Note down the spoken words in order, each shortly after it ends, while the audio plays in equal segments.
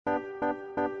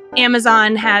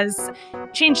Amazon has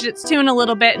changed its tune a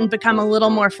little bit and become a little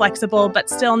more flexible, but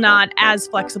still not as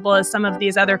flexible as some of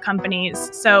these other companies.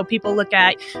 So people look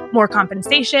at more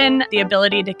compensation, the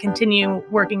ability to continue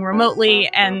working remotely,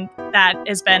 and that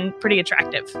has been pretty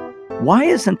attractive. Why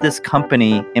isn't this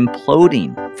company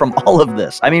imploding from all of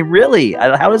this? I mean, really,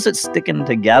 how is it sticking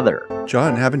together?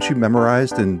 John, haven't you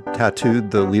memorized and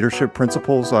tattooed the leadership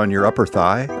principles on your upper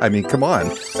thigh? I mean, come on.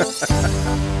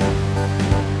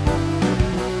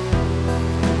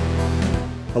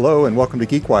 Hello and welcome to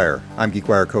GeekWire. I'm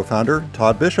GeekWire co-founder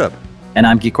Todd Bishop. And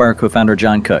I'm GeekWire co-founder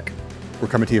John Cook. We're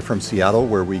coming to you from Seattle,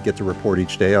 where we get to report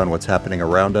each day on what's happening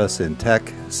around us in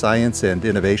tech, science, and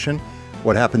innovation.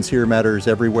 What happens here matters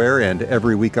everywhere, and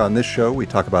every week on this show, we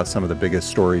talk about some of the biggest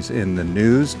stories in the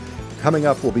news. Coming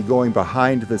up, we'll be going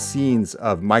behind the scenes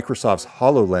of Microsoft's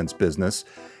HoloLens business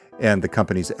and the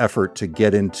company's effort to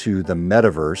get into the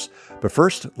metaverse. But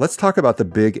first, let's talk about the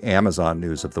big Amazon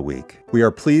news of the week. We are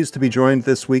pleased to be joined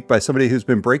this week by somebody who's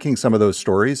been breaking some of those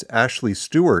stories. Ashley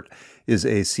Stewart is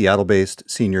a Seattle-based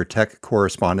senior tech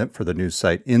correspondent for the news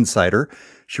site Insider.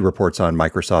 She reports on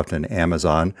Microsoft and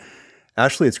Amazon.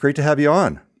 Ashley, it's great to have you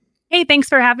on. Hey, thanks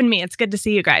for having me. It's good to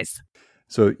see you guys.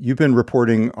 So you've been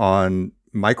reporting on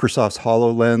Microsoft's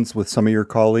HoloLens with some of your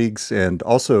colleagues, and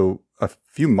also a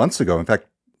few months ago, in fact,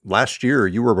 last year,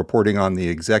 you were reporting on the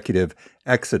executive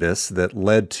exodus that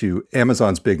led to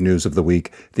Amazon's big news of the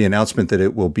week, the announcement that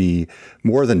it will be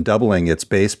more than doubling its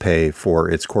base pay for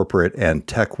its corporate and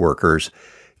tech workers.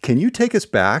 Can you take us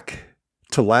back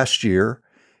to last year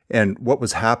and what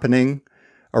was happening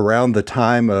around the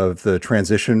time of the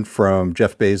transition from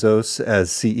Jeff Bezos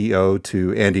as CEO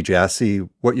to Andy Jassy,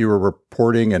 what you were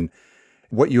reporting and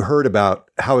what you heard about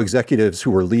how executives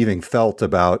who were leaving felt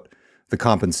about the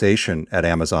compensation at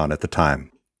Amazon at the time?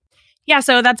 Yeah,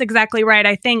 so that's exactly right.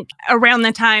 I think around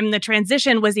the time the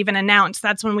transition was even announced,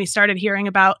 that's when we started hearing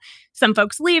about some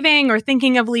folks leaving or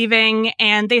thinking of leaving,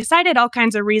 and they cited all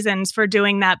kinds of reasons for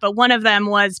doing that, but one of them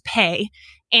was pay.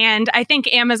 And I think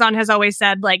Amazon has always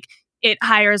said, like, it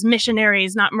hires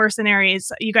missionaries, not mercenaries.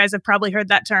 You guys have probably heard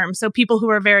that term. So people who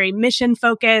are very mission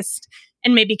focused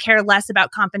and maybe care less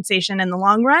about compensation in the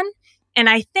long run. And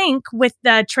I think with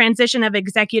the transition of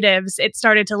executives, it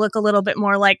started to look a little bit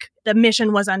more like the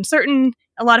mission was uncertain.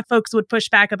 A lot of folks would push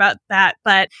back about that,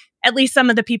 but at least some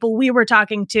of the people we were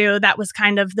talking to, that was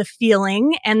kind of the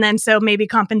feeling. And then so maybe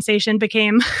compensation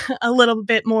became a little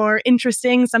bit more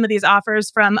interesting. Some of these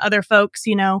offers from other folks,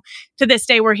 to this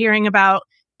day, we're hearing about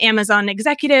Amazon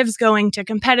executives going to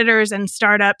competitors and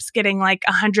startups getting like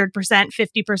 100%,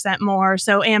 50% more.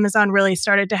 So Amazon really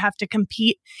started to have to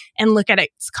compete and look at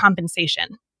its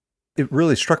compensation. It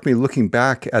really struck me looking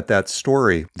back at that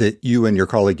story that you and your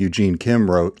colleague Eugene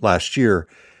Kim wrote last year.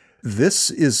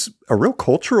 This is a real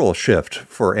cultural shift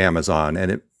for Amazon, and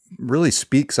it really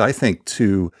speaks, I think,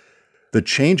 to the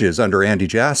changes under Andy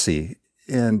Jassy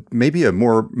and maybe a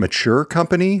more mature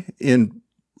company in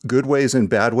good ways and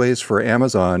bad ways for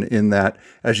Amazon, in that,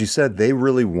 as you said, they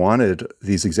really wanted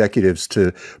these executives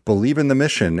to believe in the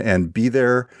mission and be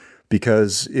there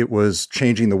because it was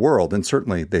changing the world. And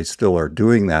certainly they still are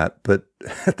doing that. But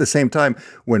at the same time,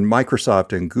 when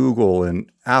Microsoft and Google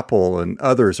and Apple and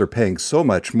others are paying so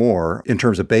much more in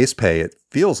terms of base pay, it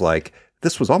feels like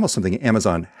this was almost something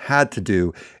Amazon had to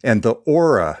do. And the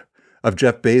aura of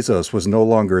Jeff Bezos was no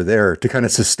longer there to kind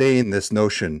of sustain this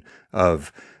notion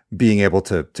of being able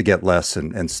to get less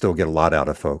and still get a lot out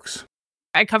of folks.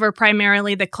 I cover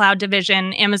primarily the cloud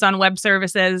division, Amazon Web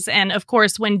Services. And of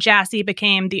course, when Jassy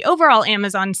became the overall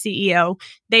Amazon CEO,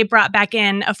 they brought back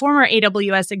in a former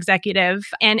AWS executive.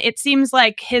 And it seems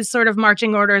like his sort of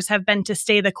marching orders have been to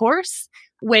stay the course,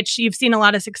 which you've seen a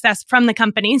lot of success from the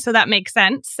company. So that makes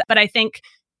sense. But I think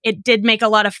it did make a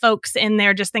lot of folks in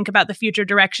there just think about the future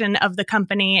direction of the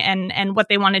company and what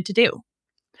they wanted to do.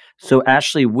 So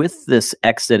Ashley, with this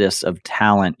exodus of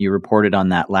talent, you reported on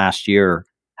that last year.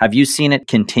 Have you seen it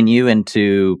continue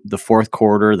into the fourth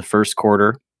quarter, the first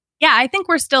quarter? Yeah, I think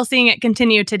we're still seeing it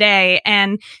continue today.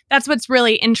 And that's what's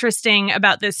really interesting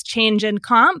about this change in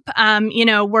comp.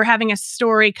 We're having a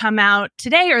story come out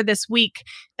today or this week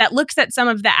that looks at some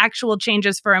of the actual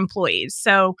changes for employees.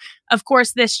 So, of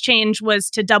course, this change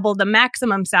was to double the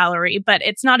maximum salary, but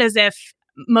it's not as if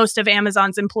most of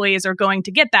Amazon's employees are going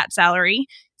to get that salary.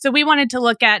 So we wanted to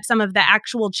look at some of the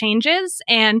actual changes,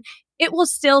 and it will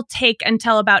still take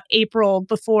until about April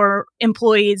before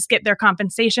employees get their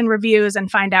compensation reviews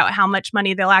and find out how much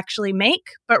money they'll actually make.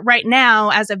 But right now,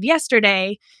 as of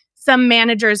yesterday, some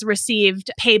managers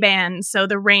received pay bands, so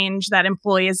the range that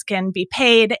employees can be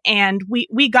paid. And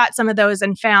we got some of those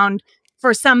and found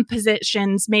for some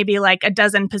positions, maybe like a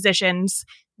dozen positions,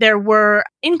 there were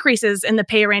increases in the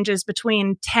pay ranges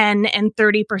between 10 and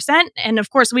 30%. And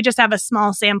of course, we just have a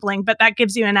small sampling, but that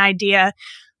gives you an idea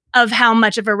of how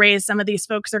much of a raise some of these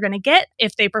folks are going to get.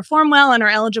 If they perform well and are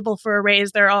eligible for a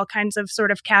raise, there are all kinds of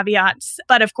sort of caveats.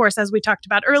 But of course, as we talked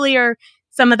about earlier,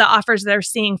 some of the offers they're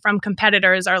seeing from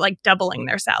competitors are like doubling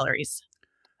their salaries.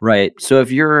 Right. So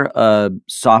if you're a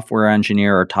software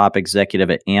engineer or top executive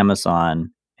at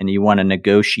Amazon and you want a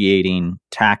negotiating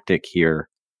tactic here,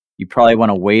 you probably want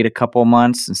to wait a couple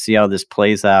months and see how this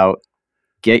plays out,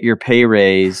 get your pay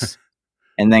raise,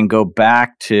 and then go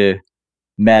back to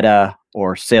Meta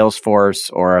or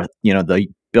Salesforce or, the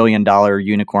billion-dollar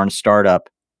unicorn startup,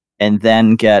 and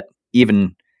then get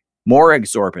even more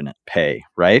exorbitant pay,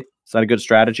 right? Is that a good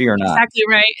strategy or not? Exactly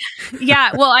right.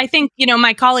 Yeah. Well, I think,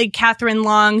 my colleague, Catherine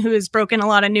Long, who has broken a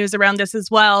lot of news around this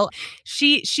as well,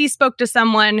 she spoke to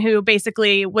someone who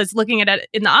basically was looking at it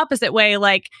in the opposite way,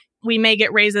 like, we may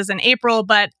get raises in April,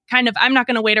 but kind of, I'm not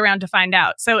going to wait around to find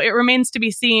out. So it remains to be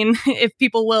seen if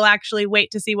people will actually wait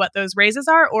to see what those raises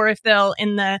are, or if they'll,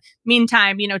 in the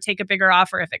meantime, take a bigger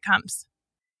offer if it comes.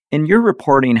 In your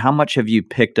reporting, how much have you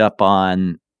picked up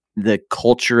on the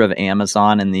culture of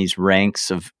Amazon and these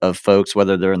ranks of folks,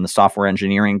 whether they're in the software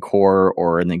engineering core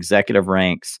or in the executive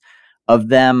ranks, of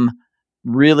them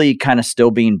really kind of still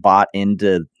being bought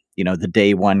into, the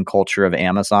day one culture of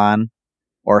Amazon?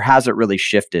 Or has it really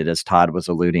shifted, as Todd was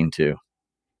alluding to?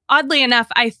 Oddly enough,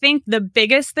 I think the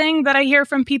biggest thing that I hear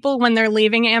from people when they're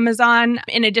leaving Amazon,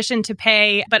 in addition to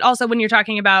pay, but also when you're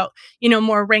talking about,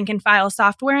 more rank and file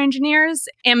software engineers,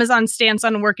 Amazon's stance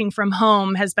on working from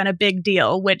home has been a big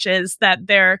deal, which is that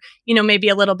they're, maybe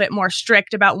a little bit more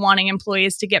strict about wanting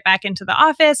employees to get back into the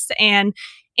office. And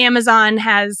Amazon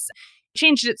has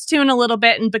changed its tune a little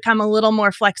bit and become a little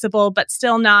more flexible, but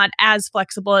still not as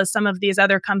flexible as some of these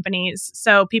other companies.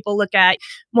 So people look at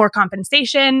more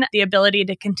compensation, the ability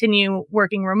to continue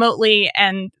working remotely,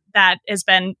 and that has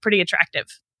been pretty attractive.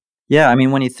 Yeah, I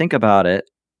mean, when you think about it,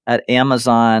 at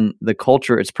Amazon, the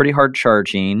culture, it's pretty hard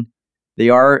charging. They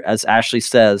are, as Ashley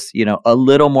says, a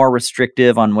little more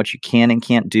restrictive on what you can and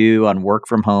can't do on work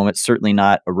from home. It's certainly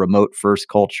not a remote first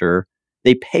culture.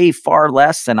 They pay far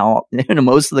less than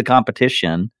most of the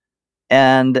competition.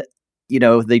 And,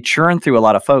 they churn through a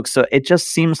lot of folks. So it just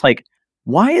seems like,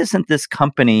 why isn't this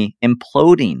company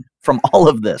imploding from all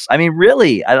of this? I mean,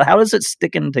 really, how is it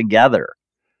sticking together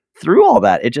through all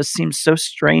that? It just seems so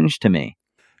strange to me.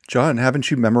 John, haven't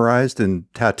you memorized and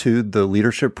tattooed the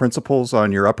leadership principles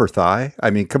on your upper thigh? I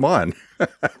mean, come on.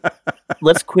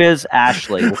 Let's quiz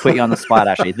Ashley. We'll put you on the spot,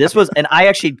 Ashley. And I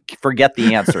actually forget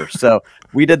the answer. So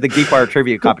we did the GeekWire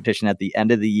trivia competition at the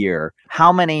end of the year.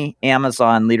 How many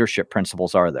Amazon leadership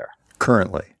principles are there?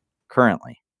 Currently.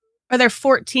 Are there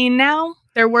 14 now?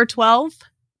 There were 12?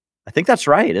 I think that's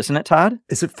right, isn't it, Todd?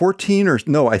 Is it 14 or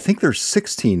no? I think there's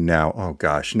 16 now. Oh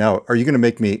gosh. Now, are you going to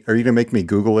make me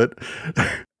Google it?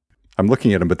 I'm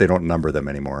looking at them, but they don't number them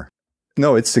anymore.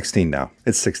 No, it's 16 now.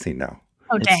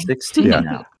 Oh, dang. It's 16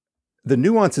 now. The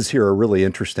nuances here are really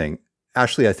interesting.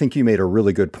 Ashley, I think you made a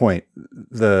really good point.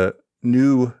 The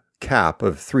new cap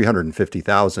of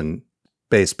 $350,000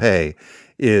 base pay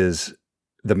is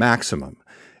the maximum.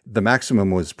 The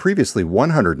maximum was previously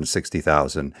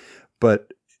 $160,000,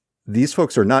 but these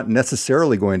folks are not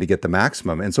necessarily going to get the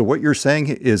maximum. And so what you're saying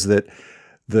is that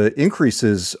the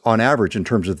increases on average in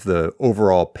terms of the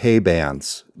overall pay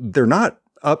bands, they're not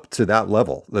up to that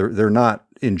level. They're not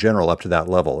in general up to that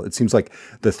level. It seems like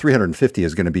the 350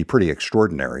 is going to be pretty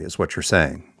extraordinary, is what you're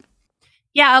saying.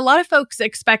 Yeah, a lot of folks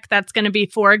expect that's going to be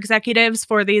for executives,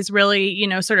 for these really,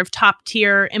 sort of top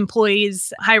tier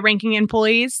employees, high ranking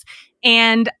employees.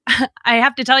 And I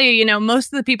have to tell you,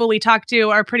 most of the people we talk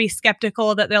to are pretty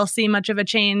skeptical that they'll see much of a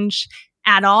change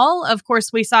at all. Of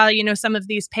course, we saw, some of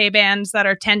these pay bands that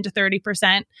are 10 to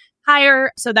 30%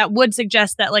 higher. So that would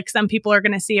suggest that like some people are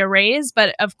going to see a raise.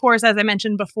 But of course, as I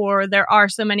mentioned before, there are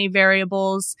so many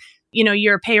variables.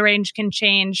 Your pay range can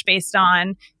change based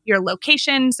on your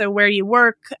location, so where you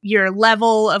work, your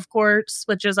level, of course,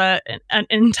 which is an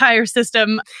entire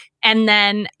system, and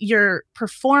then your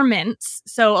performance.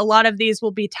 So a lot of these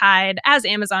will be tied, as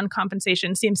Amazon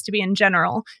compensation seems to be in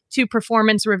general, to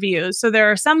performance reviews. So there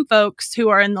are some folks who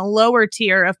are in the lower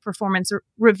tier of performance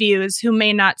reviews who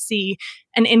may not see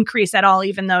an increase at all,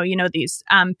 even though, these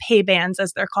pay bands,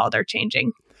 as they're called, are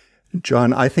changing.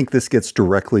 John, I think this gets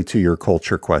directly to your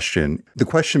culture question. The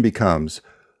question becomes,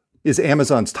 is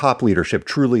Amazon's top leadership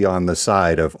truly on the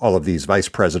side of all of these vice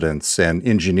presidents and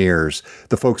engineers,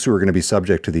 the folks who are going to be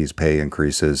subject to these pay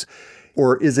increases?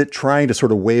 Or is it trying to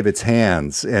sort of wave its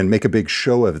hands and make a big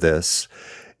show of this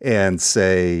and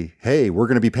say, hey, we're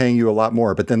going to be paying you a lot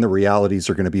more, but then the realities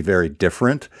are going to be very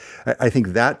different. I think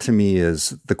that to me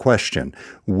is the question.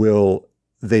 Will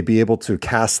they be able to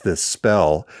cast this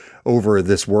spell over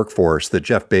this workforce that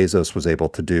Jeff Bezos was able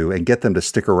to do and get them to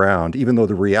stick around, even though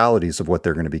the realities of what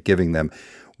they're going to be giving them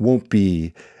won't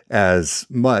be as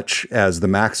much as the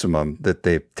maximum that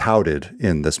they've touted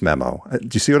in this memo? Do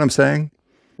you see what I'm saying?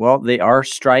 Well, they are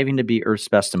striving to be Earth's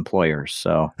best employers.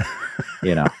 So,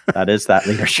 that is that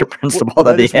leadership principle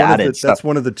that they added. That's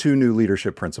one of the 2 new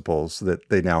leadership principles that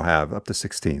they now have, up to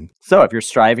 16. So if you're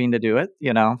striving to do it,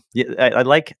 I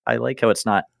like how it's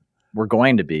not we're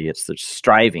going to be, it's the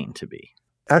striving to be.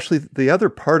 Actually, the other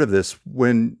part of this,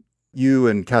 when you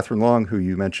and Catherine Long, who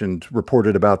you mentioned,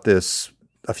 reported about this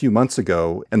a few months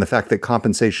ago, and the fact that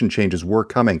compensation changes were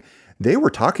coming, they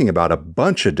were talking about a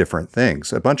bunch of different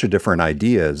things, a bunch of different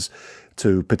ideas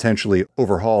to potentially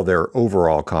overhaul their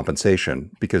overall compensation,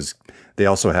 because they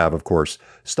also have, of course,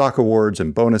 stock awards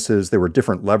and bonuses. There were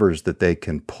different levers that they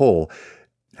can pull.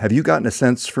 Have you gotten a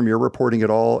sense from your reporting at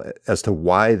all as to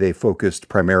why they focused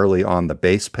primarily on the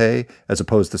base pay as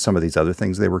opposed to some of these other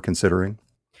things they were considering?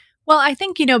 Well, I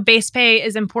think, base pay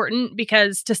is important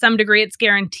because to some degree it's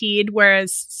guaranteed,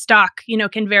 whereas stock,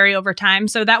 can vary over time.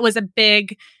 So that was a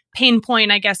big pain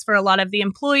point, I guess, for a lot of the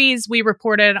employees. We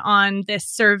reported on this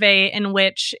survey in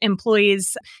which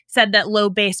employees said that low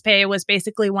base pay was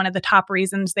basically one of the top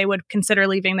reasons they would consider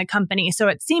leaving the company. So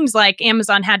it seems like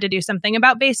Amazon had to do something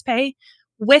about base pay.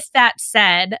 With that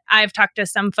said, I've talked to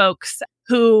some folks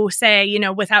who say,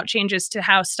 without changes to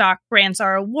how stock grants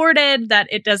are awarded, that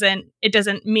it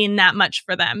doesn't mean that much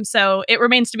for them. So it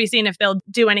remains to be seen if they'll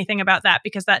do anything about that,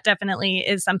 because that definitely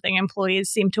is something employees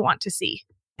seem to want to see.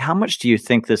 How much do you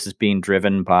think this is being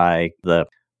driven by the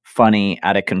funny,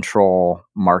 out of control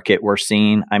market we're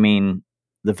seeing? I mean,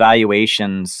 the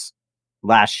valuations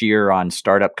last year on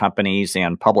startup companies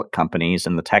and public companies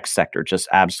in the tech sector just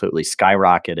absolutely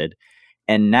skyrocketed.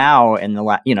 And now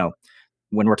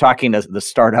when we're talking to the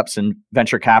startups and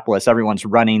venture capitalists, everyone's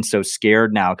running so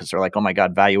scared now because they're like, oh my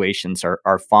God, valuations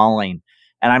are falling.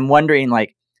 And I'm wondering,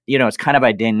 it's kind of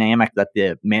a dynamic that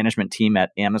the management team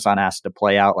at Amazon has to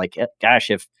play out. Like, gosh,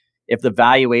 if the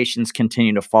valuations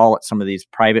continue to fall at some of these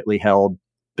privately held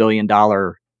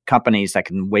billion-dollar companies that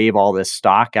can wave all this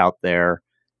stock out there,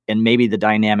 and maybe the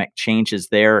dynamic changes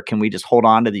there, can we just hold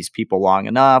on to these people long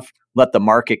enough, let the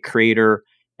market crater,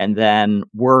 and then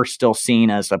we're still seen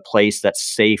as a place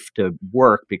that's safe to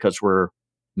work because we're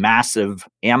massive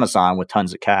Amazon with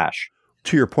tons of cash?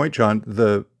 To your point, John,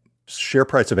 the share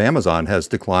price of Amazon has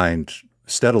declined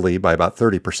steadily by about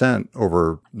 30%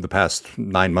 over the past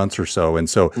 9 months or so. And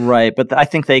so, right. But I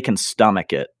think they can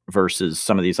stomach it versus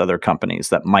some of these other companies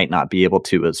that might not be able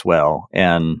to as well.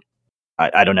 And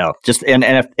I don't know. Just and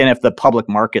if the public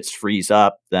markets freeze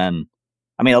up, then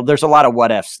there's a lot of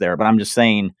what ifs there. But I'm just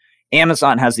saying,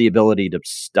 Amazon has the ability to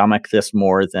stomach this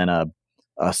more than a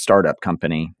startup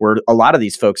company, where a lot of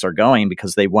these folks are going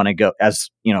because they want to go, as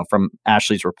from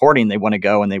Ashley's reporting, they want to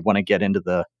go and they want to get into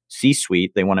the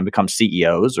C-suite. They want to become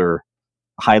CEOs or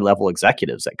high-level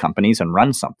executives at companies and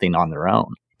run something on their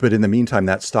own. But in the meantime,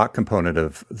 that stock component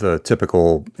of the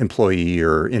typical employee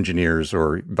or engineers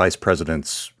or vice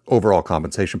president's overall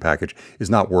compensation package is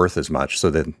not worth as much.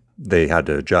 So then they had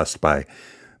to adjust by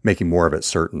making more of it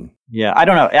certain. Yeah, I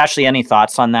don't know. Ashley, any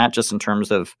thoughts on that, just in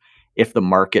terms of if the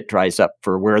market dries up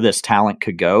for where this talent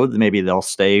could go, maybe they'll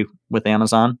stay with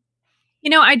Amazon?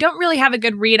 I don't really have a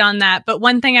good read on that. But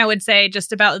one thing I would say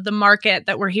just about the market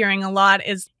that we're hearing a lot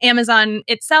is Amazon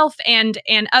itself and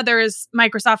others,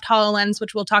 Microsoft HoloLens,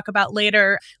 which we'll talk about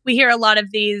later. We hear a lot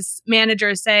of these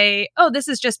managers say, oh, this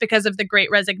is just because of the Great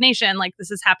Resignation. Like,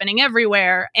 this is happening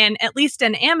everywhere. And at least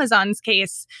in Amazon's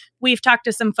case, we've talked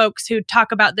to some folks who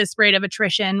talk about this rate of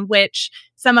attrition, which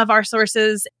some of our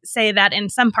sources say that in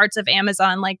some parts of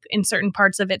Amazon, like in certain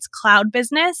parts of its cloud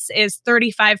business, is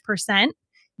 35%.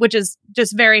 Which is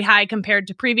just very high compared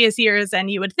to previous years,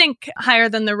 and you would think higher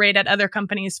than the rate at other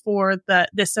companies for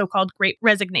this so-called Great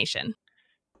Resignation.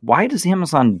 Why does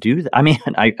Amazon do that?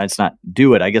 It's not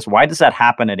do it. I guess, why does that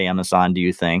happen at Amazon, do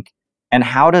you think? And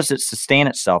how does it sustain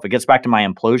itself? It gets back to my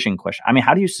implosion question.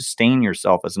 How do you sustain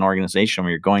yourself as an organization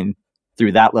when you're going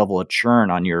through that level of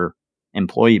churn on your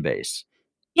employee base?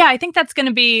 Yeah, I think that's going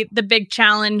to be the big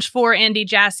challenge for Andy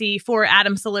Jassy, for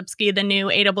Adam Selipsky, the new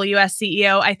AWS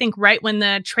CEO. I think right when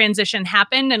the transition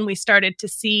happened and we started to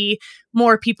see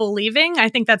more people leaving, I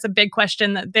think that's a big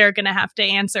question that they're going to have to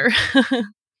answer.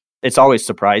 It's always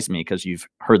surprised me because you've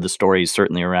heard the stories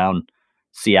certainly around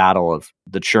Seattle of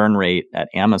the churn rate at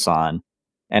Amazon,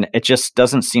 and it just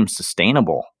doesn't seem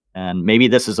sustainable. And maybe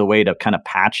this is a way to kind of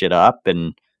patch it up,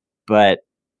 but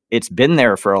it's been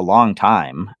there for a long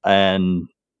time and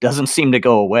doesn't seem to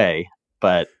go away.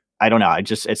 But I don't know.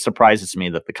 It surprises me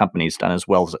that the company's done as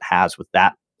well as it has with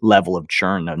that level of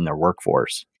churn in their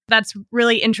workforce. That's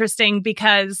really interesting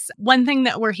because one thing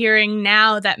that we're hearing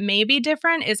now that may be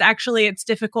different is actually it's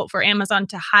difficult for Amazon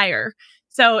to hire.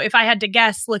 So if I had to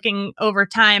guess, looking over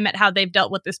time at how they've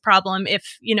dealt with this problem,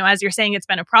 if, as you're saying, it's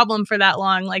been a problem for that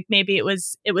long, like maybe it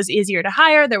was easier to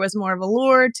hire. There was more of a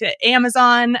lure to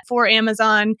Amazon for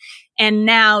Amazon. And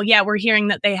now, we're hearing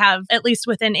that they have, at least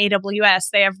within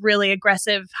AWS, they have really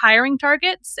aggressive hiring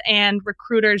targets and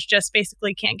recruiters just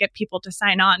basically can't get people to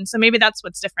sign on. So maybe that's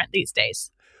what's different these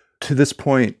days. To this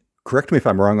point, correct me if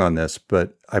I'm wrong on this,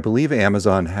 but I believe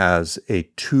Amazon has a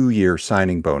 2-year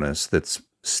signing bonus that's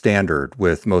standard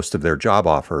with most of their job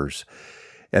offers.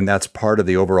 And that's part of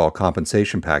the overall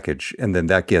compensation package. And then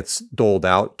that gets doled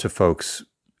out to folks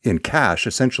in cash,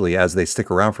 essentially, as they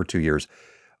stick around for 2 years.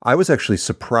 I was actually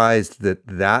surprised that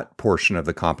that portion of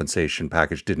the compensation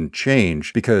package didn't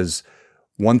change, because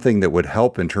one thing that would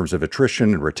help in terms of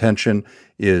attrition and retention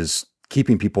is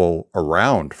keeping people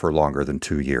around for longer than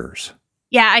 2 years.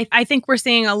 Yeah, I think we're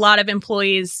seeing a lot of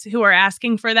employees who are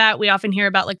asking for that. We often hear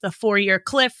about like the 4-year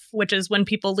cliff, which is when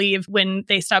people leave when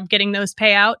they stop getting those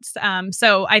payouts.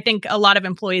 So I think a lot of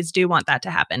employees do want that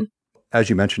to happen. As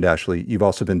you mentioned, Ashley, you've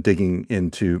also been digging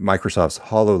into Microsoft's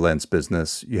HoloLens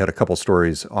business. You had a couple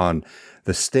stories on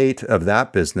the state of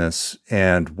that business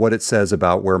and what it says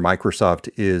about where Microsoft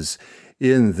is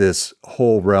in this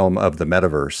whole realm of the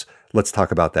metaverse. Let's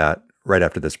talk about that right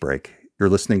after this break. You're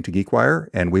listening to GeekWire,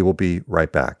 and we will be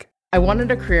right back. I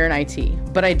wanted a career in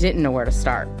IT, but I didn't know where to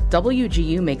start.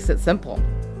 WGU makes it simple.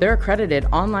 Their accredited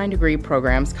online degree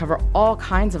programs cover all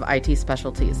kinds of IT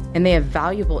specialties, and they have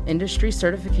valuable industry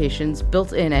certifications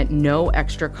built in at no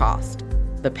extra cost.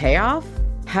 The payoff?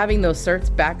 Having those certs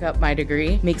back up my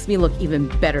degree makes me look even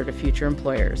better to future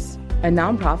employers. A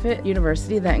nonprofit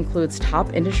university that includes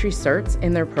top industry certs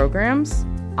in their programs?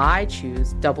 I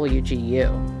choose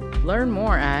WGU. Learn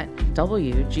more at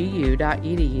wgu.edu/IT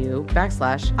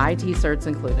certs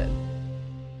included.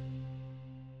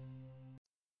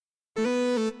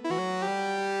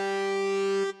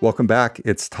 Welcome back.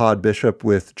 It's Todd Bishop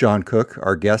with John Cook.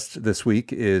 Our guest this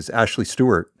week is Ashley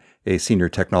Stewart, a senior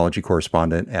technology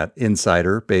correspondent at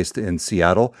Insider based in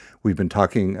Seattle. We've been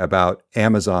talking about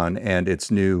Amazon and its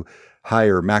new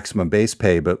higher maximum base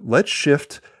pay, but let's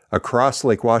shift across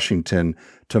Lake Washington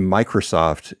to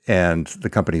Microsoft and the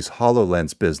company's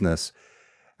HoloLens business.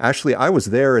 Ashley, I was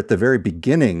there at the very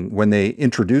beginning when they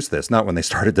introduced this, not when they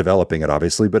started developing it,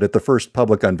 obviously, but at the first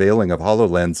public unveiling of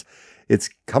HoloLens. It's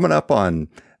coming up on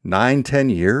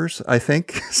 9-10 years, I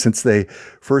think, since they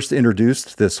first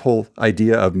introduced this whole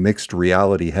idea of mixed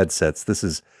reality headsets. This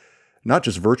is not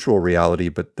just virtual reality,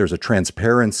 but there's a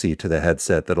transparency to the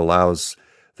headset that allows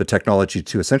the technology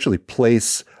to essentially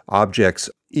place objects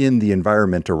in the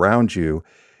environment around you.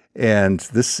 And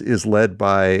this is led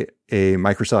by a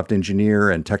Microsoft engineer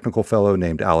and technical fellow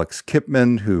named Alex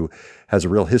Kipman, who has a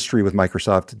real history with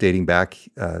Microsoft dating back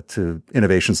to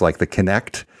innovations like the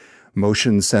Kinect,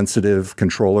 motion-sensitive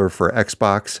controller for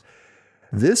Xbox.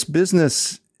 This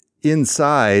business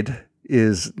inside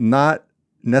is not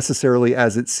necessarily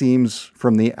as it seems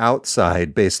from the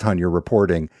outside based on your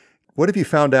reporting. What have you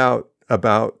found out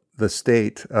about the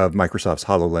state of Microsoft's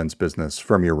HoloLens business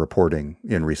from your reporting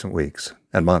in recent weeks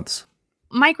and months?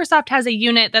 Microsoft has a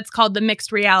unit that's called the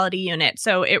Mixed Reality Unit.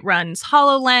 So it runs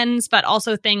HoloLens, but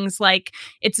also things like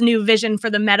its new vision for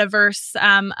the metaverse,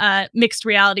 a mixed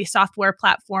reality software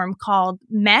platform called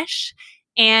Mesh.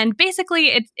 And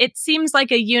basically, it seems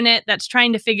like a unit that's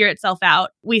trying to figure itself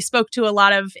out. We spoke to a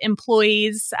lot of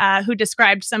employees who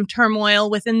described some turmoil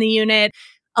within the unit,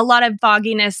 a lot of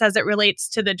fogginess as it relates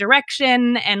to the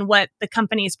direction and what the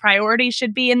company's priorities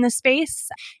should be in the space.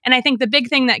 And I think the big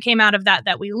thing that came out of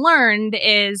that we learned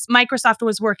is Microsoft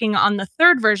was working on the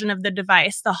third version of the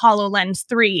device, the HoloLens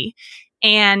 3.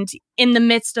 And in the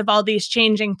midst of all these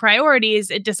changing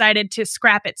priorities, it decided to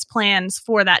scrap its plans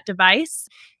for that device.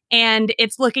 And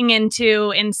it's looking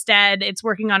into, instead, it's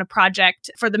working on a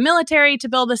project for the military to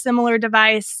build a similar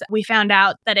device. We found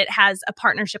out that it has a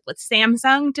partnership with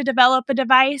Samsung to develop a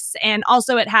device. And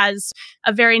also it has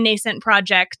a very nascent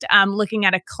project looking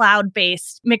at a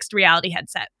cloud-based mixed reality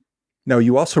headset. Now,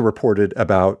 you also reported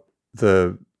about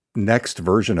the next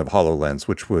version of HoloLens,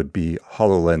 which would be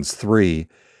HoloLens 3.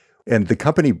 And the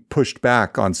company pushed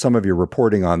back on some of your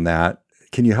reporting on that.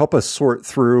 Can you help us sort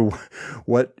through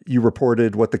what you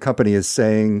reported, what the company is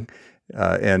saying,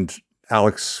 and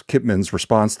Alex Kipman's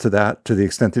response to that, to the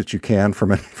extent that you can,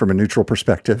 from a neutral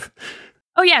perspective?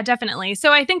 Oh, yeah, definitely.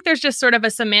 So I think there's just sort of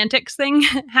a semantics thing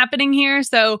happening here.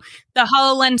 So the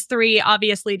HoloLens 3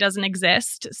 obviously doesn't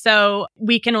exist. So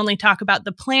we can only talk about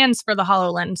the plans for the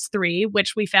HoloLens 3,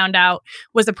 which we found out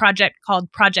was a project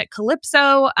called Project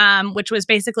Calypso, which was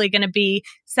basically going to be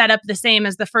set up the same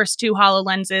as the first two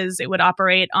HoloLenses. It would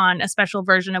operate on a special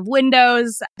version of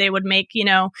Windows. They would make,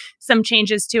 some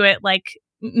changes to it, like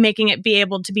making it be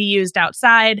able to be used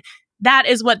outside. That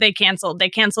is what they canceled. They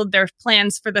canceled their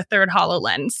plans for the third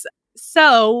HoloLens.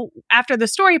 So after the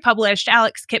story published,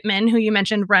 Alex Kipman, who you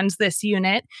mentioned runs this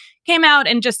unit, came out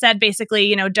and just said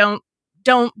basically,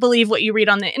 don't believe what you read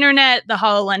on the internet. The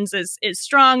HoloLens is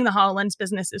strong. The HoloLens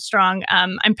business is strong.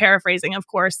 I'm paraphrasing, of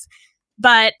course,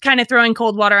 but kind of throwing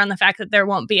cold water on the fact that there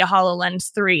won't be a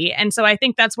HoloLens 3. And so I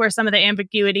think that's where some of the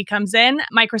ambiguity comes in.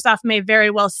 Microsoft may very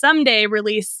well someday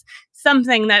release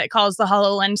something that it calls the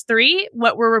HoloLens 3.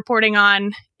 What we're reporting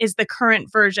on is the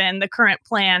current version, the current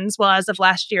plans, well, as of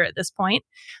last year at this point.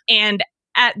 And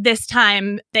at this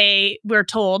time, they, we're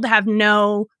told, have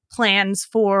no plans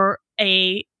for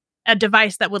a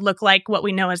device that would look like what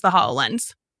we know as the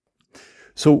HoloLens.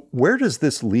 So where does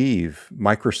this leave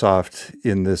Microsoft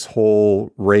in this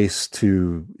whole race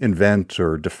to invent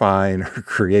or define or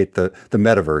create the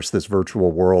metaverse, this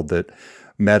virtual world that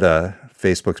Meta,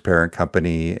 Facebook's parent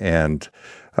company, and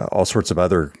all sorts of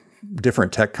other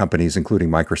different tech companies, including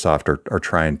Microsoft, are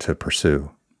trying to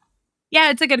pursue? Yeah,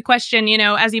 it's a good question.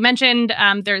 As you mentioned,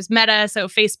 there's Meta. So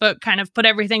Facebook kind of put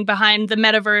everything behind the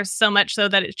metaverse so much so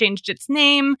that it changed its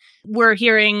name. We're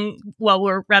reading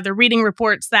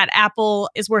reports that Apple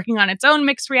is working on its own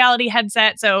mixed reality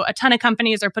headset. So a ton of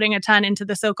companies are putting a ton into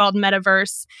the so-called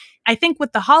metaverse. I think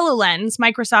with the HoloLens,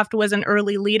 Microsoft was an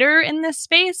early leader in this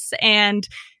space. And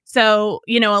so,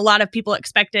 a lot of people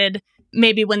expected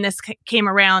maybe when this came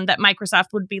around that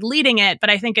Microsoft would be leading it, but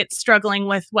I think it's struggling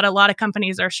with what a lot of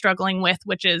companies are struggling with,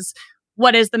 which is,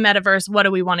 what is the metaverse? What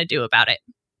do we want to do about it?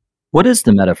 What is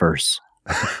the metaverse?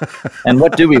 And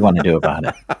what do we want to do about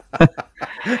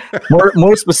it?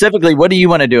 more specifically, what do you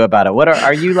want to do about it? What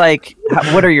are you like?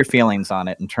 What are your feelings on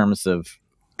it in terms of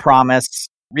promise,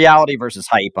 reality versus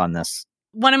hype on this?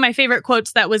 One of my favorite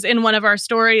quotes that was in one of our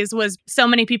stories was, so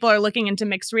many people are looking into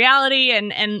mixed reality and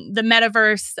the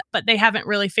metaverse, but they haven't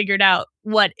really figured out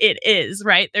what it is,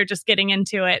 right? They're just getting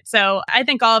into it. So I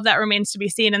think all of that remains to be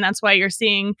seen. And that's why you're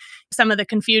seeing some of the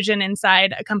confusion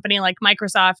inside a company like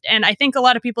Microsoft. And I think a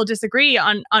lot of people disagree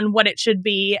on what it should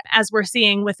be, as we're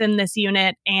seeing within this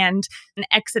unit and an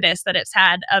exodus that it's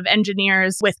had of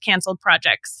engineers with canceled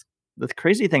projects. The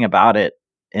crazy thing about it,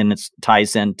 and it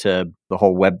ties into the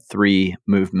whole Web3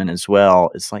 movement as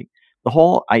well, it's like the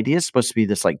whole idea is supposed to be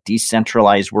this like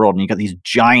decentralized world. And you got these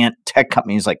giant tech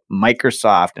companies like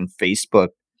Microsoft and Facebook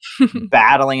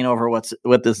battling over what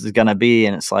this is going to be.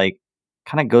 And it's like,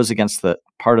 kind of goes against the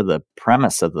part of the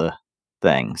premise of the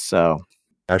thing. So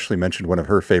Ashley mentioned one of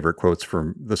her favorite quotes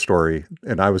from the story.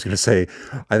 And I was going to say,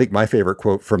 I think my favorite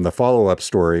quote from the follow-up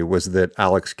story was that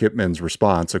Alex Kipman's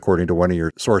response, according to one of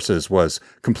your sources, was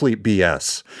complete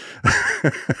BS.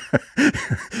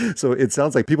 So it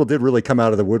sounds like people did really come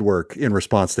out of the woodwork in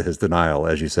response to his denial,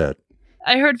 as you said.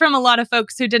 I heard from a lot of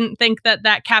folks who didn't think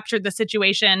that captured the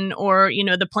situation or,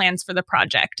 the plans for the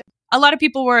project. A lot of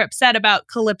people were upset about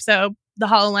Calypso, the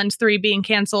HoloLens 3 being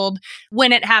canceled.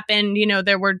 When it happened,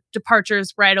 there were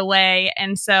departures right away.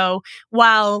 And so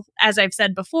while, as I've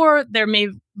said before, there may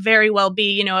very well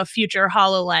be, a future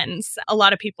HoloLens, a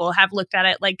lot of people have looked at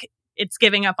it like it's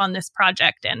giving up on this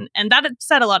project. And that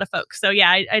upset a lot of folks. So yeah,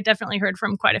 I definitely heard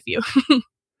from quite a few.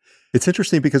 It's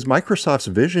interesting because Microsoft's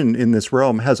vision in this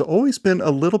realm has always been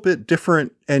a little bit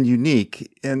different and unique.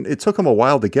 And it took them a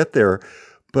while to get there.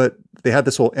 But they had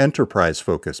this whole enterprise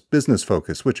focus, business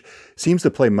focus, which seems to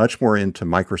play much more into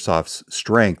Microsoft's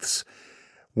strengths.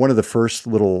 One of the first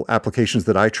little applications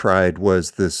that I tried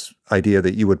was this idea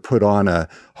that you would put on a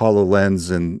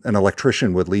HoloLens and an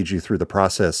electrician would lead you through the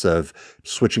process of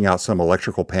switching out some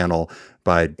electrical panel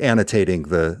by annotating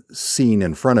the scene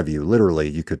in front of you. Literally,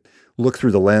 you could look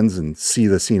through the lens and see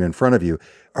the scene in front of you.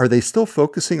 Are they still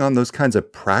focusing on those kinds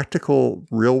of practical,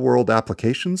 real-world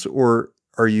applications, or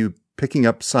are you picking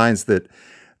up signs that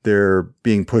they're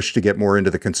being pushed to get more into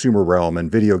the consumer realm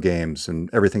and video games and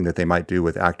everything that they might do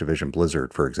with Activision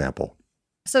Blizzard, for example?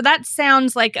 So that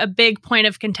sounds like a big point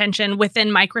of contention within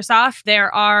Microsoft.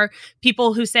 There are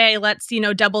people who say, let's,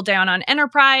 double down on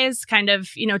enterprise, kind of,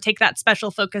 take that special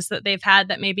focus that they've had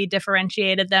that maybe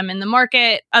differentiated them in the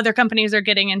market. Other companies are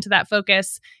getting into that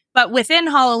focus. But within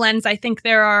HoloLens, I think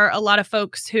there are a lot of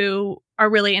folks who are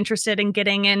really interested in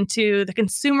getting into the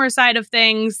consumer side of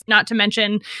things. Not to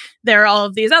mention, there are all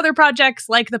of these other projects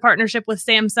like the partnership with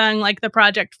Samsung, like the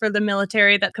project for the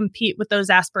military that compete with those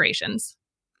aspirations.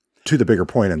 To the bigger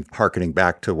point, and hearkening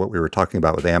back to what we were talking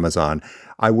about with Amazon,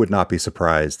 I would not be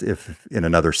surprised if in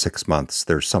another 6 months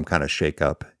there's some kind of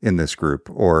shakeup in this group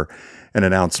or an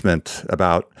announcement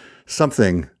about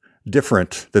something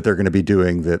different that they're going to be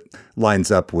doing that lines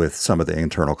up with some of the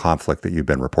internal conflict that you've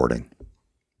been reporting.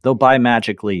 They'll buy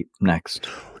Magic Leap next.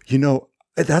 You know,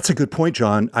 that's a good point,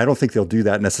 John. I don't think they'll do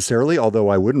that necessarily, although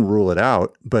I wouldn't rule it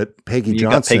out. But Peggy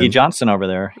Johnson, got Peggy Johnson over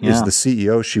there, is the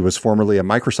CEO. She was formerly a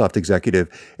Microsoft executive,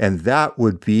 and that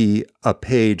would be a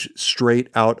page straight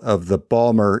out of the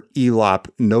Ballmer, Elop,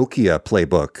 Nokia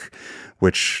playbook,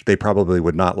 which they probably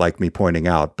would not like me pointing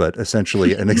out. But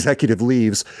essentially, an executive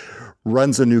leaves,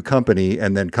 runs a new company,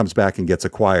 and then comes back and gets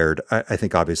acquired. I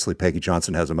think obviously Peggy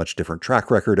Johnson has a much different track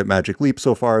record at Magic Leap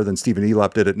so far than Stephen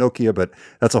Elop did at Nokia, but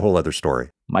that's a whole other story.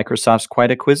 Microsoft's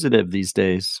quite acquisitive these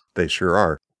days. They sure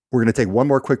are. We're going to take one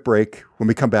more quick break. When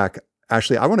we come back,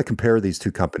 Ashley, I want to compare these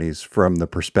two companies from the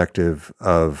perspective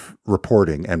of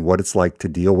reporting and what it's like to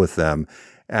deal with them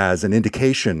as an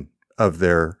indication of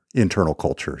their internal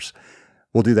cultures.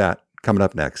 We'll do that coming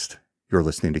up next. You're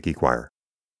listening to GeekWire.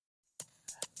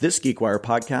 This GeekWire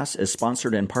podcast is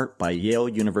sponsored in part by Yale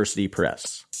University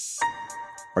Press.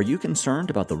 Are you concerned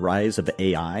about the rise of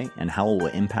AI and how it will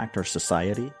impact our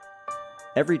society?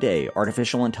 Every day,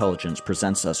 artificial intelligence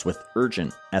presents us with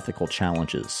urgent ethical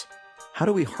challenges. How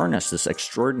do we harness this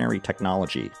extraordinary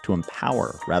technology to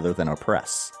empower rather than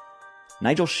oppress?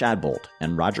 Nigel Shadbolt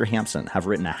and Roger Hampson have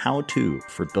written a how-to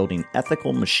for building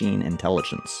ethical machine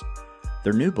intelligence.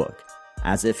 Their new book,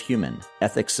 As If Human: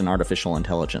 Ethics in Artificial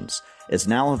Intelligence, is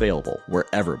now available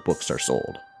wherever books are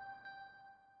sold.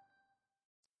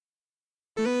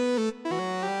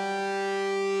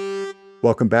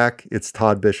 Welcome back. It's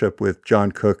Todd Bishop with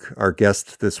John Cook. Our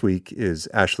guest this week is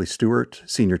Ashley Stewart,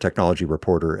 Senior Technology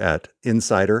Reporter at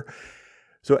Insider.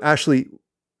 So Ashley,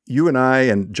 you and I,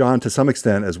 and John to some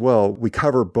extent as well, we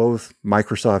cover both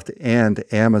Microsoft and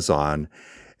Amazon.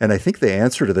 And I think the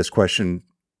answer to this question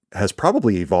has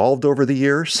probably evolved over the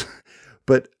years,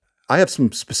 but I have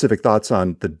some specific thoughts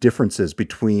on the differences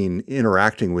between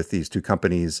interacting with these two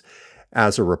companies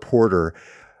as a reporter.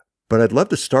 But I'd love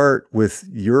to start with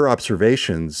your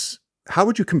observations. How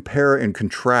would you compare and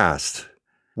contrast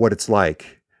what it's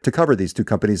like to cover these two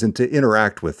companies and to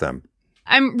interact with them?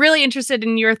 I'm really interested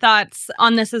in your thoughts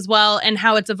on this as well and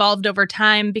how it's evolved over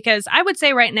time, because I would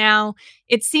say right now,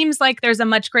 it seems like there's a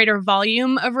much greater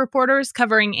volume of reporters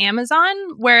covering Amazon,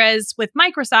 whereas with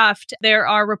Microsoft, there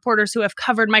are reporters who have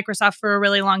covered Microsoft for a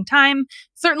really long time.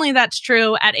 Certainly that's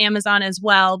true at Amazon as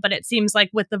well, but it seems like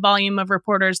with the volume of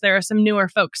reporters, there are some newer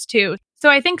folks too. So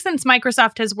I think since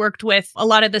Microsoft has worked with a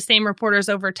lot of the same reporters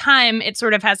over time, it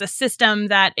sort of has a system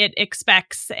that it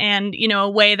expects and, a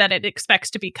way that it expects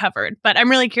to be covered. But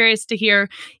I'm really curious to hear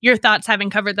your thoughts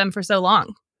having covered them for so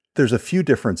long. There's a few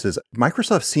differences.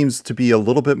 Microsoft seems to be a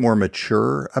little bit more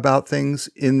mature about things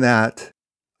in that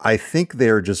I think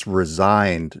they're just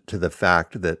resigned to the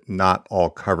fact that not all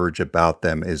coverage about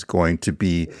them is going to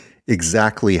be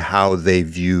exactly how they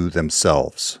view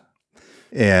themselves.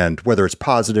 And whether it's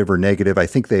positive or negative, I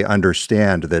think they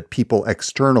understand that people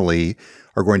externally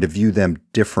are going to view them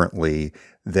differently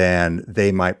than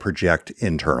they might project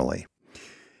internally.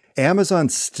 Amazon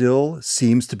still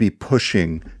seems to be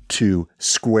pushing to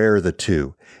square the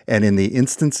two. And in the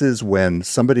instances when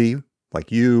somebody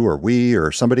like you or we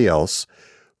or somebody else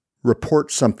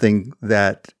reports something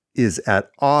that is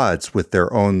at odds with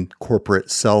their own corporate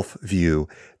self-view,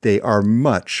 they are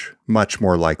much, much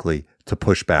more likely to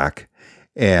push back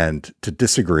and to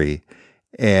disagree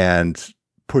and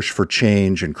push for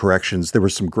change and corrections. There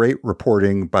was some great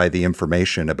reporting by The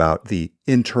Information about the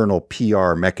internal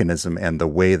PR mechanism and the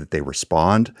way that they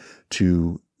respond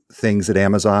to things at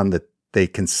Amazon that they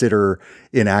consider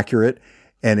inaccurate.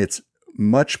 And it's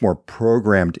much more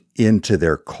programmed into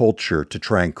their culture to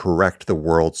try and correct the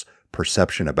world's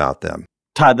perception about them.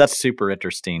 Todd, that's super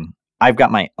interesting. I've got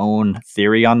my own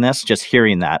theory on this. Just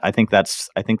hearing that, I think that's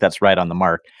right on the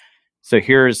mark. So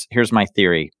here's my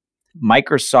theory.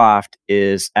 Microsoft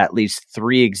is at least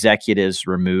 3 executives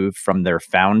removed from their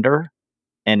founder,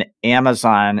 and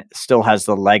Amazon still has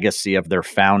the legacy of their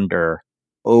founder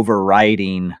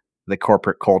overriding the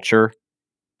corporate culture.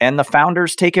 And the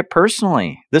founders take it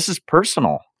personally. This is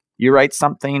personal. You write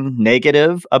something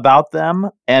negative about them,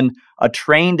 and a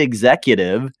trained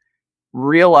executive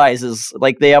realizes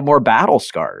like they have more battle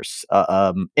scars.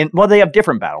 They have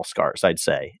different battle scars, I'd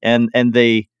say, and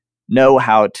they know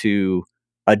how to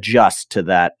adjust to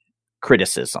that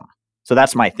criticism. So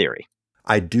that's my theory.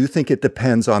 I do think it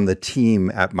depends on the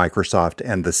team at Microsoft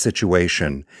and the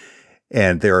situation.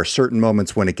 And there are certain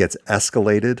moments when it gets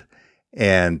escalated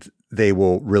and they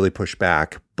will really push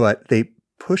back, but they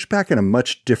push back in a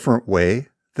much different way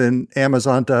than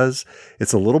Amazon does.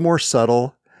 It's a little more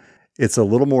subtle. It's a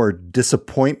little more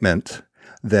disappointment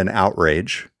than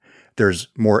outrage. There's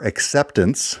more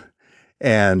acceptance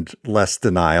and less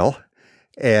denial.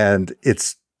 And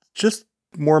it's just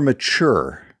more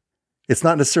mature. It's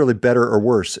not necessarily better or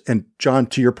worse. And John,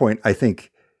 to your point, I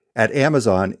think at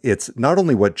Amazon, it's not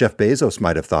only what Jeff Bezos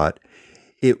might have thought,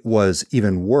 it was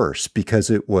even worse because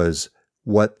it was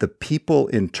what the people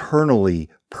internally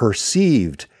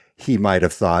perceived he might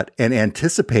have thought and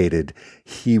anticipated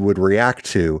he would react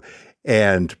to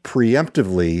and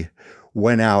preemptively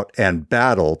went out and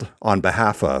battled on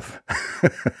behalf of.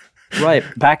 Right.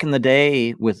 Back in the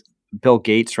day with Bill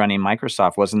Gates running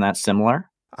Microsoft, wasn't that similar?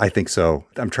 I think so.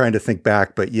 I'm trying to think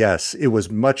back, but yes, it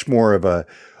was much more of a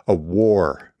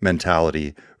war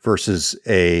mentality versus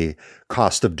a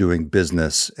cost of doing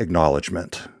business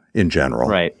acknowledgement in general.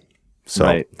 Right. So,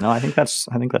 right. No, I think that's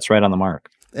right on the mark.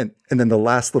 And then the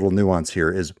last little nuance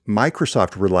here is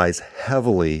Microsoft relies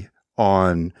heavily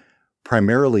on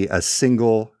primarily a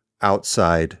single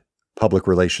outside public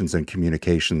relations and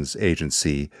communications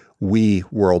agency, We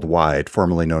Worldwide,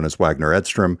 formerly known as Wagner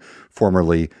Edstrom,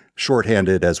 formerly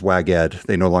shorthanded as WagEd.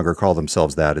 They no longer call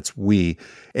themselves that. It's We.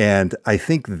 And I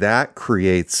think that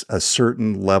creates a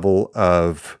certain level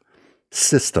of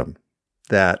system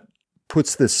that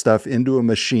puts this stuff into a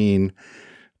machine,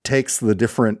 takes the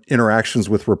different interactions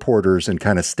with reporters and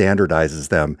kind of standardizes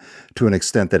them to an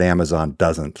extent that Amazon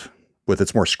doesn't with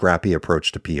its more scrappy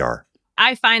approach to PR.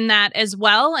 I find that as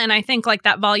well. And I think like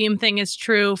that volume thing is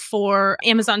true for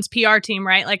Amazon's PR team,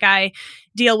 right? Like I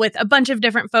deal with a bunch of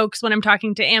different folks when I'm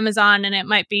talking to Amazon, and it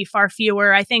might be far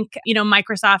fewer. I think,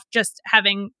 Microsoft just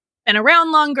having been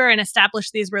around longer and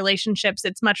established these relationships,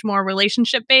 it's much more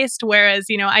relationship based. Whereas,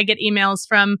 I get emails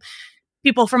from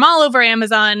people from all over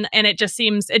Amazon, and it just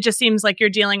seems like you're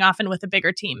dealing often with a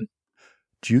bigger team.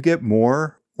 Do you get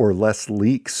more or less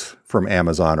leaks from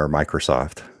Amazon or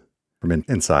Microsoft from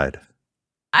inside?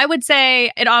 I would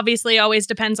say it obviously always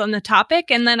depends on the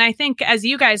topic. And then I think, as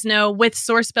you guys know, with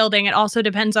source building, it also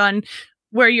depends on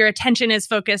where your attention is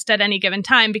focused at any given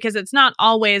time, because it's not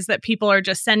always that people are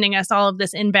just sending us all of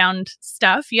this inbound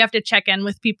stuff. You have to check in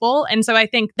with people. And so I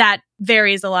think that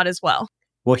varies a lot as well.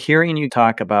 Well, hearing you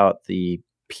talk about the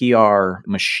PR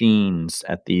machines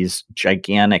at these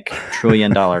gigantic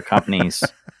trillion-dollar companies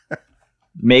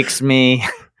makes me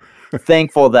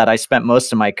thankful that I spent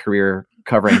most of my career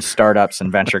covering startups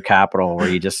and venture capital, where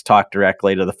you just talk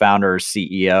directly to the founder or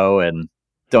CEO and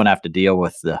don't have to deal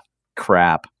with the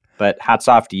crap. But hats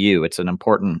off to you. It's an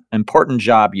important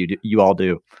job you all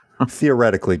do.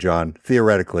 Theoretically, John.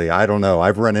 Theoretically, I don't know.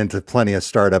 I've run into plenty of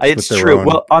startups it's with their true. own.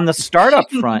 Well, on the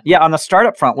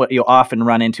startup front, what you'll often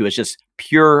run into is just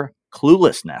pure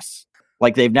cluelessness.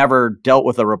 Like they've never dealt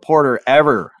with a reporter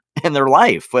ever in their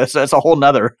life. That's a whole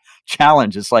nother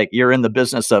challenge. It's like you're in the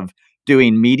business of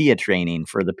doing media training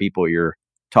for the people you're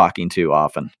talking to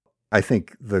often. I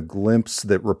think the glimpse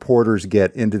that reporters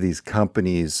get into these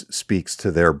companies speaks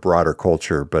to their broader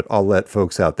culture, but I'll let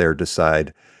folks out there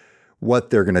decide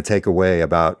what they're going to take away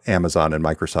about Amazon and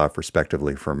Microsoft,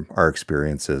 respectively, from our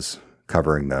experiences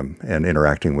covering them and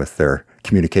interacting with their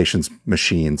communications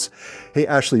machines. Hey,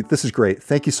 Ashley, this is great.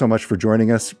 Thank you so much for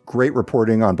joining us. Great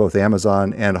reporting on both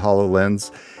Amazon and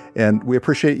HoloLens, and we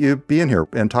appreciate you being here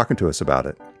and talking to us about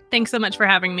it. Thanks so much for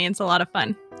having me. It's a lot of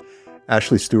fun.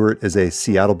 Ashley Stewart is a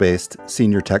Seattle-based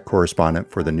senior tech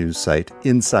correspondent for the news site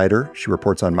Insider. She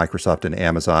reports on Microsoft and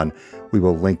Amazon. We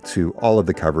will link to all of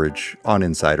the coverage on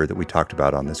Insider that we talked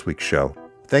about on this week's show.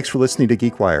 Thanks for listening to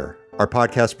GeekWire. Our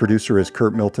podcast producer is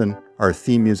Kurt Milton. Our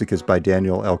theme music is by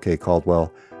Daniel L.K.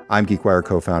 Caldwell. I'm GeekWire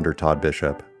co-founder Todd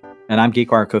Bishop. And I'm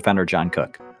GeekWire co-founder John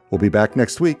Cook. We'll be back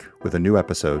next week with a new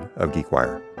episode of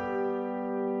GeekWire.